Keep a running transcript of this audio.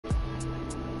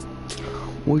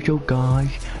What's up, guys?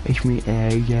 It's me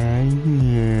again.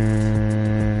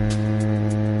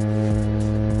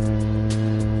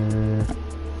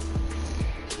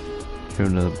 Here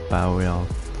in the Battle Royale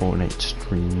Fortnite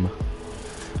stream.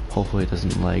 Hopefully it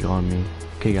doesn't lag on me.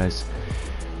 Okay, guys.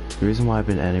 The reason why I've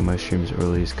been ending my streams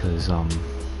early is because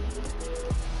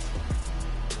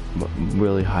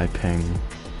really high ping,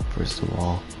 first of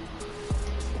all,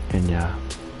 and yeah,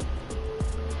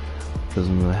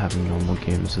 doesn't really have any normal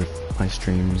games with my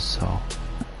streams, so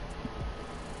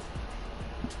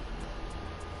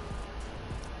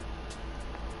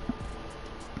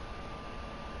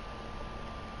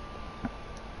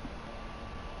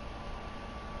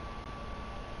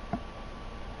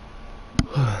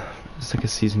it's like a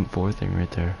season 4 thing right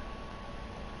there.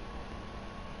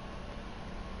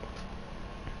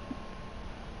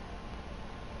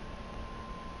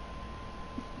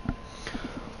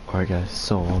 Alright guys,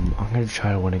 so I'm gonna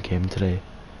try to win a game today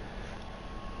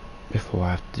before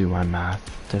I have to do my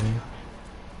math today.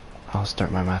 I'll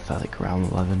start my math at like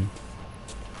around 11.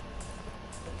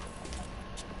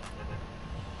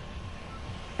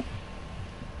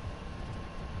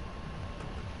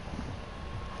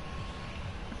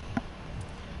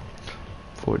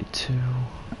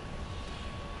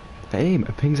 Hey, my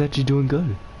ping's actually doing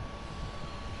good.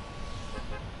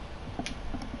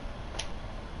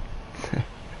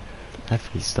 That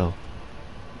face though.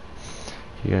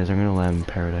 You guys, I'm gonna land in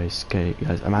paradise. Okay,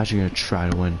 guys, I'm actually gonna try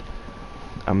to win.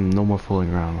 I'm no more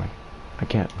fooling around. Like, I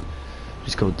can't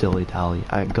just go dilly dally.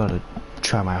 I gotta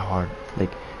try my hard.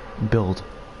 Like, build,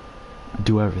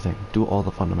 do everything, do all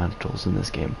the fundamentals in this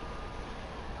game.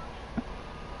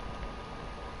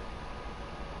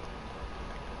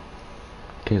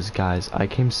 Because guys, I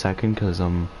came second because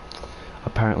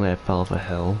apparently I fell off a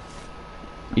hill,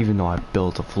 even though I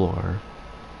built a floor,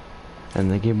 and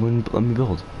the game wouldn't let me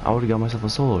build. I would've got myself a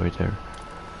solo right there,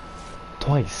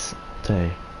 twice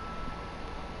today.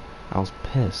 I was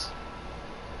pissed.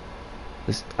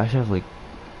 I should have like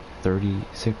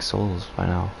 36 solos by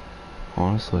now,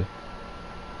 honestly.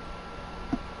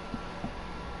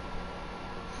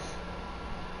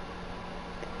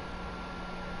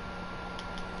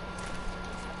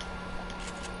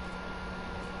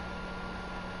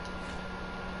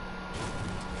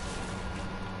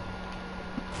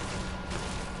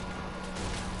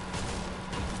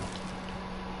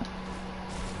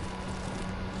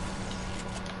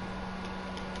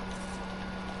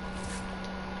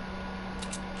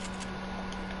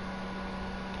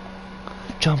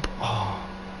 Jump! Oh,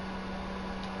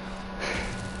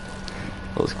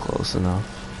 that was close enough.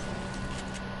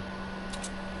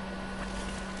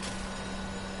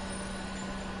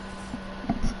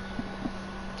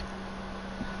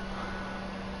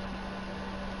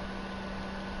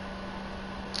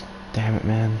 Damn it,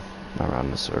 man! Around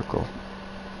the circle.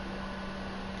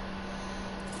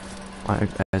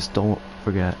 Guys, don't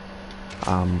forget.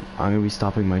 I'm gonna be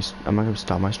stopping my. I'm not gonna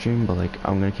stop my stream, but like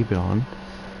I'm gonna keep it on.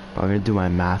 But I'm gonna do my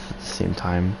math at the same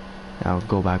time. And I'll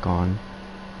go back on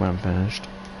when I'm finished.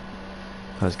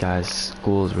 Because guys,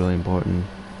 school is really important.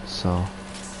 So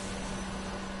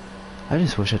I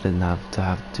just wish I didn't have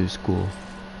to do school.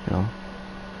 You know.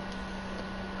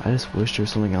 I just wish there was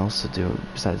something else to do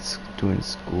besides doing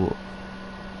school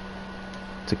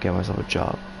to get myself a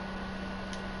job.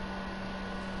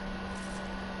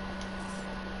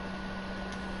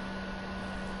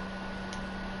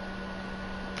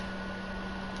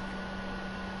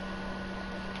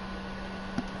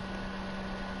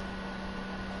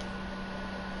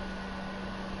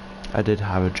 I did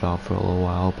have a job for a little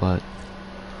while, but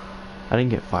I didn't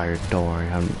get fired. Don't worry.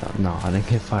 No, I didn't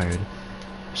get fired.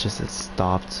 It's just it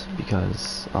stopped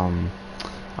because I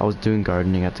was doing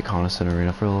gardening at the Coniston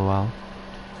Arena for a little while,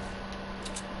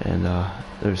 and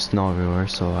there's snow everywhere,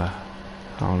 so I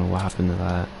don't know what happened to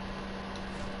that.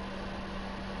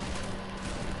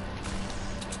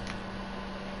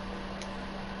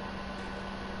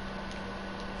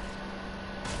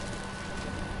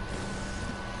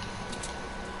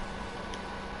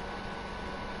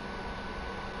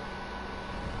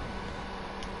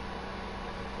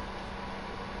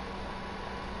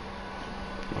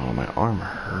 Oh, my arm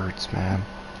hurts, man.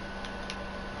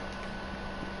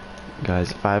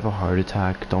 Guys, if I have a heart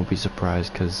attack, don't be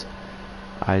surprised, because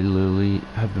I literally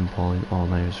have been pulling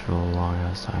all-nighters for a long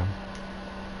ass time.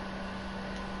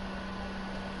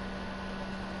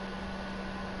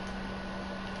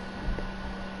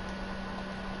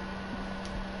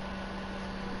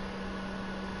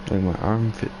 Like, my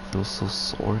arm feels so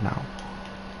sore now.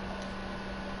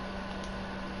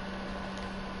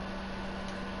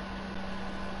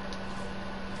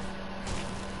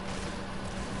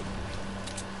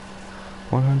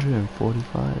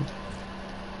 145.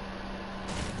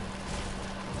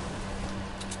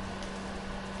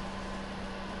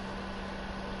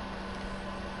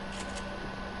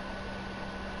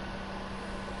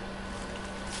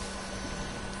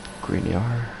 Green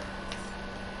yard.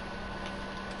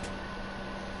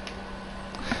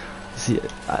 See,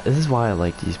 this is why I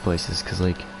like these places, cause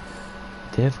like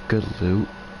they have good loot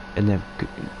and they have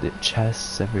good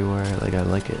chests everywhere. Like I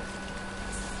like it.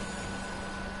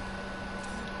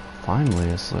 Finally,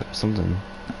 it's like something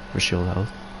for shield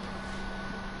health.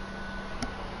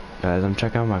 Guys, I'm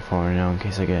checking out my phone right now in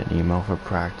case I get an email for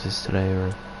practice today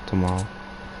or tomorrow.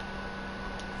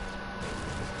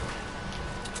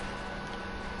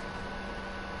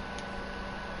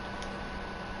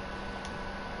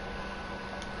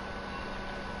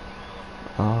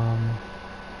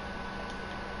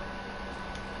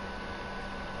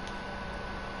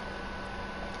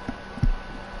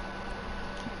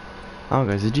 Oh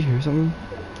guys, did you hear something?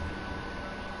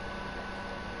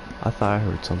 I thought I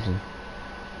heard something.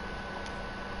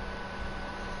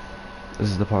 This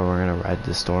is the part where we're gonna ride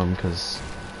the storm, cause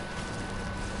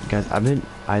guys,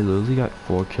 I literally got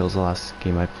 4 kills the last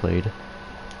game I played.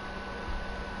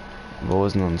 But it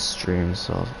wasn't on stream,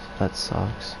 so that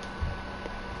sucks.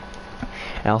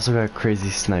 I also got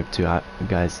crazy snipe too.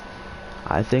 Guys,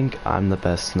 I think I'm the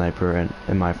best sniper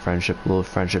in my little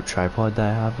friendship tripod that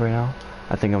I have right now.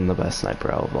 I think I'm the best sniper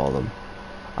out of all of them.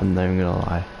 I'm not even gonna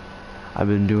lie. I've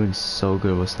been doing so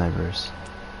good with snipers.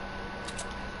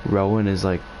 Rowan is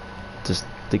like just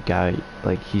the guy,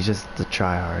 like he's just the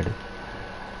tryhard.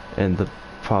 And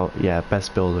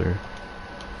best builder.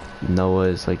 Noah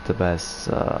is like the best,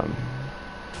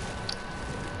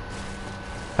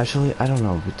 actually, I don't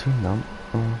know, between them,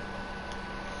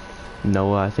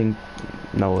 Noah, I think,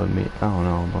 Noah, me, I don't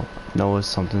know, but Noah's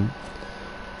something.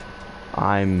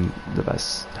 I'm the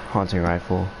best hunting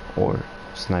rifle or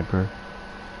sniper.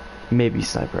 Maybe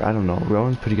sniper, I don't know.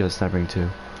 Rowan's pretty good at sniping too.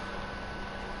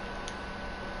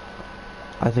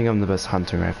 I think I'm the best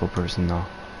hunting rifle person though.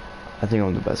 I think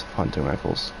I'm the best with hunting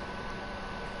rifles.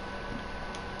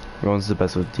 Rowan's the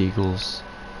best with deagles.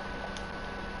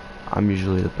 I'm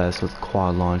usually the best with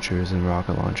quad launchers and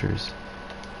rocket launchers.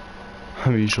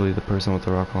 I'm usually the person with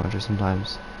the rocket launcher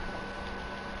sometimes.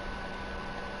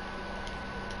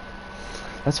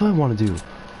 That's what I want to do.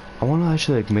 I want to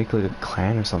actually like make like a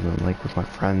clan or something, like with my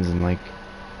friends, and like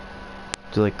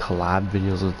do like collab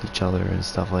videos with each other and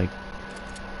stuff. Like,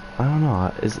 I don't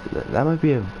know, that might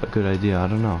be a good idea. I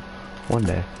don't know. One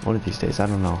day, one of these days, I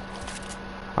don't know.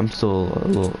 I'm still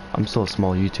a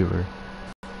small YouTuber.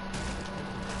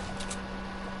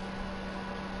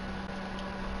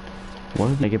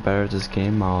 Want to make it better at this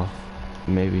game?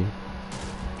 Maybe.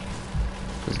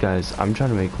 Because guys, I'm trying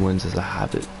to make wins as a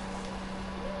habit.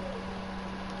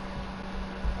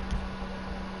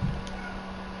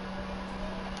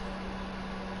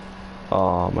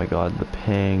 Oh my god, the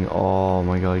ping. Oh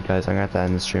my god, guys, I'm gonna have to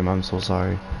end the stream. I'm so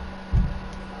sorry.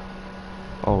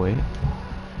 Oh wait.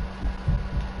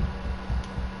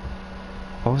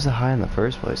 What was the high in the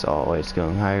first place? Oh wait, it's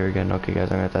going higher again. Okay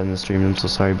guys, I'm gonna have to end the stream. I'm so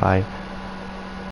sorry. Bye.